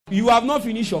You have not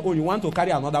finished your own. You want to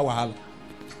carry another wahala.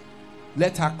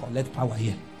 Let her collect power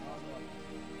here.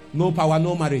 No power,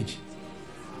 no marriage.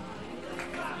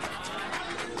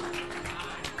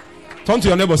 Turn to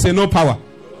your neighbor, say no power,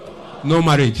 no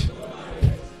marriage.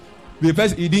 The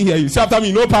first, he didn't hear you. Say after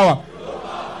me, no power,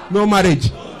 no marriage.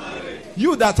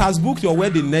 You that has booked your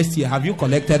wedding next year, have you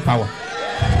collected power?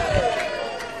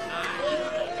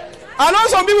 I know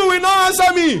some people will not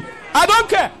answer me. I don't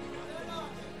care.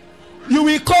 You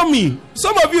will call me.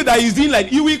 Some of you that is doing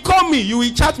like, you will call me, you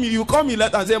will chat me, you will call me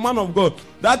later and say, man of God,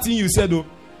 that thing you said, oh,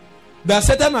 that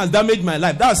Satan has damaged my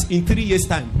life. That's in 3 years'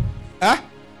 time. Huh?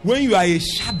 When you are a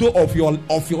shadow of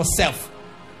yourself.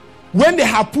 When they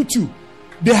have put you,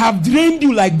 they have drained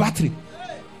you like battery.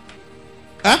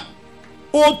 Huh?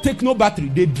 Old techno battery,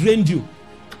 they drained you.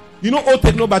 You know, old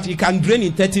techno battery, it can drain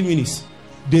in 30 minutes.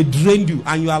 They drained you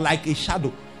and you are like a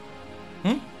shadow.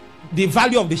 The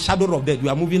value of the shadow of death, you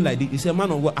are moving like this. You say,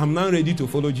 man of God, I'm now ready to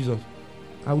follow Jesus.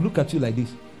 I will look at you like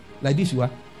this. Like this you are.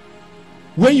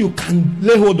 When you can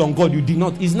lay hold on God, you did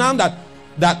not. It's now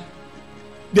that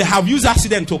they have used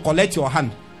accident to collect your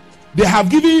hand. They have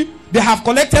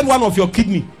collected one of your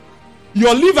kidney.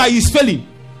 Your liver is failing.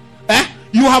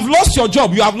 You have lost your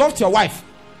job. You have lost your wife.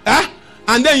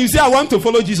 And then you say, I want to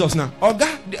follow Jesus now. Oh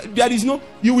God, there is no,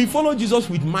 you will follow Jesus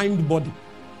with mind, body.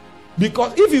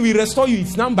 Because if he will restore you,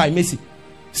 it's now by mercy.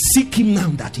 Seek him now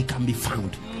that he can be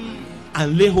found.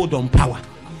 And lay hold on power.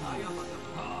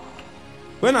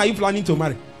 When are you planning to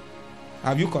marry?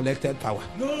 Have you collected power?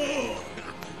 No.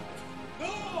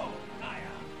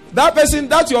 That person,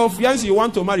 that's your fiancé you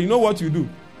want to marry, you know what you do?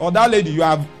 Or that lady, you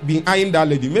have been eyeing that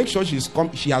lady. Make sure she's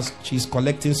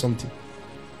collecting something.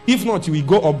 If not, you will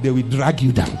go up, they will drag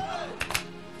you down.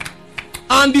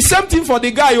 And the same thing for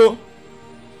the guy, oh.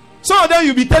 Some of them,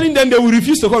 you'll be telling them they will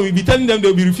refuse to come. You'll be telling them they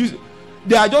will be refused.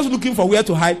 They are just looking for where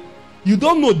to hide. You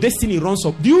don't know destiny runs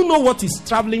up. Do you know what is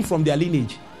traveling from their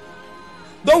lineage?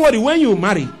 Don't worry, when you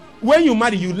marry,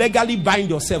 you legally bind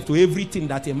yourself to everything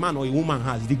that a man or a woman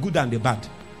has, the good and the bad.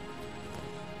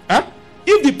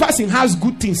 If the person has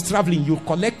good things traveling, you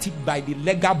collect it by the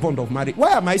legal bond of marriage.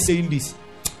 Why am I saying this?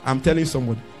 I'm telling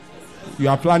somebody. You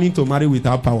are planning to marry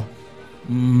without power.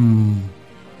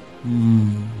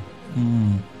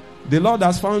 The Lord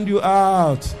has found you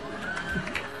out.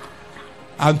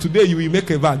 And today you will make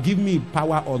a vow. Give me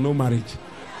power or no marriage.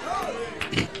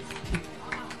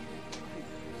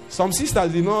 Some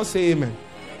sisters did not say amen.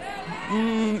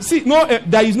 See, no,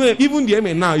 there is no, even the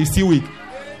amen now is still weak.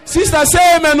 Sisters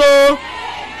say amen, oh.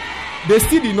 They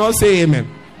still did not say amen.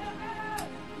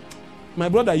 My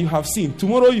brother, you have seen.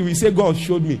 Tomorrow you will say, God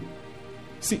showed me.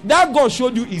 See, that God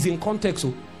showed you is in context.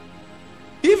 Oh.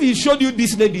 If he showed you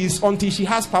this lady is until she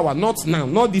has power, not now,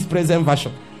 not this present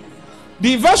version.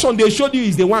 The version they showed you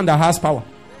is the one that has power.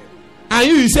 And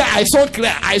you say, I saw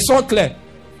clear, I saw clear.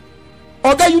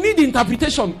 Okay, you need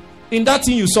interpretation in that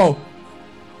thing you saw.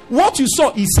 What you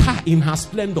saw is her in her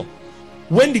splendor.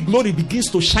 When the glory begins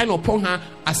to shine upon her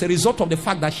as a result of the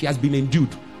fact that she has been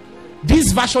endued.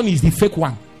 This version is the fake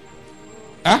one.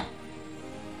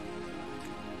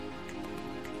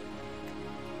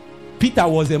 Peter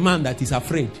was a man that is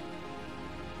afraid.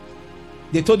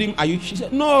 They told him, are you? She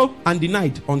said, no, and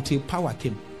denied until power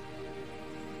came.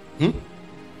 And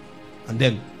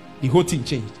then the whole thing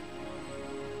changed.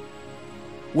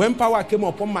 When power came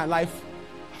upon my life,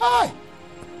 hi,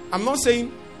 I'm not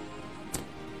saying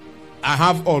I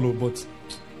have all, but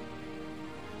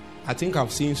I think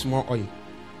I've seen small oil.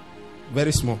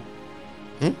 Very small.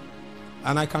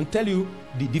 And I can tell you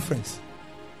the difference.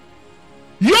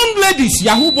 Young ladies,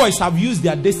 Yahoo boys have used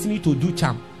their destiny to do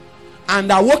charm.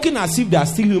 And are walking as if they are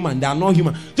still human. They are not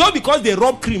human. Just because they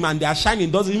rub cream and they are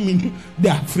shining doesn't mean they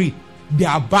are free. They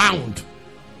are bound.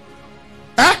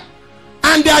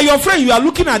 And they are your friend. You are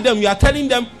looking at them. You are telling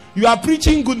them. You are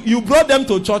preaching good. You brought them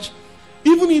to church.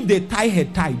 Even if they tie her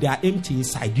tie, they are empty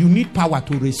inside. You need power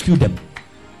to rescue them.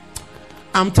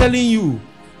 I'm telling you.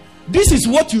 This is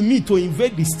what you need to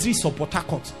invade the streets of Port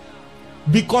Harcourt.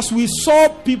 Because we saw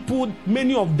people,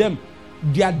 many of them,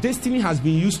 their destiny has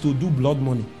been used to do blood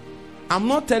money. I'm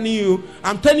not telling you.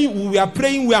 I'm telling you, we are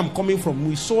praying where I'm coming from.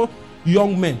 We saw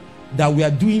young men that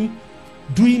were doing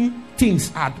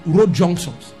things at road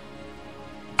junctions.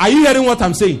 Are you hearing what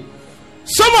I'm saying?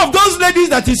 Some of those ladies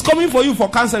that is coming for you for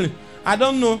counseling, I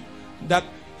don't know that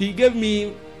he gave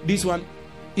me this one.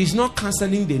 It's not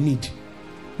counseling they need.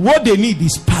 What they need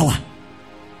is power.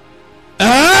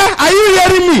 Are you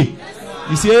hearing me?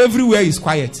 You see, everywhere is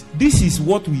quiet. This is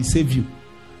what will save you.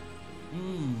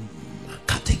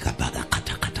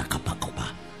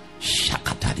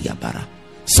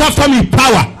 Say after me,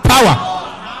 power.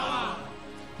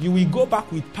 you will go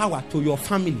back with power to your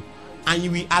family and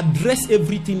you will address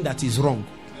everything that is wrong.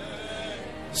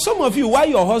 Some of you, why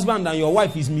your husband and your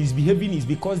wife is misbehaving is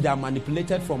because they are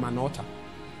manipulated from an altar.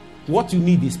 What you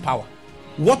need is power.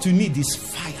 What you need is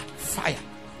fire. Fire.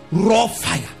 Raw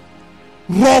fire.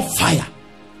 Raw fire.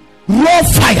 Raw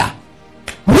fire.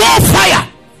 Raw fire.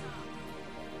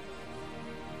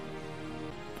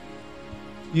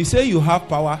 You say you have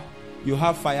power, you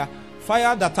have fire.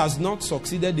 Fire that has not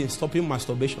succeeded in stopping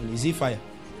masturbation. Is it fire?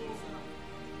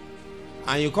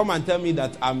 And you come and tell me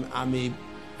that I'm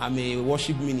a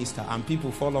worship minister and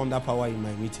people fall under power in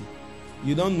my meeting.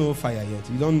 You don't know fire yet.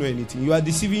 You don't know anything. You are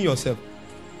deceiving yourself.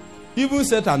 Even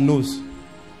Satan knows.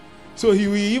 So he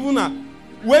will even,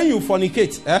 when you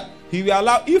fornicate, he will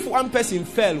allow, if one person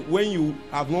fell when you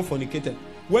have not fornicated,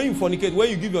 when you fornicate, when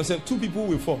you give yourself, 2 people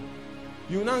will fall.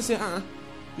 You will now say,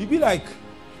 you'll be like,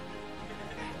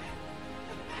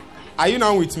 are you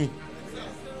now with me?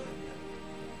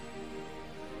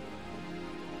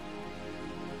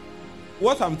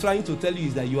 What I'm trying to tell you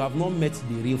is that you have not met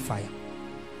the real fire.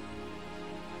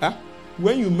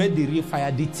 When you met the real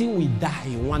fire, the thing will die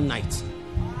in one night.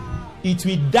 It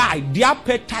will die. The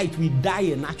appetite will die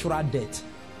a natural death.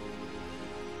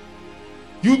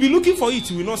 You will be looking for it,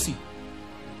 you will not see.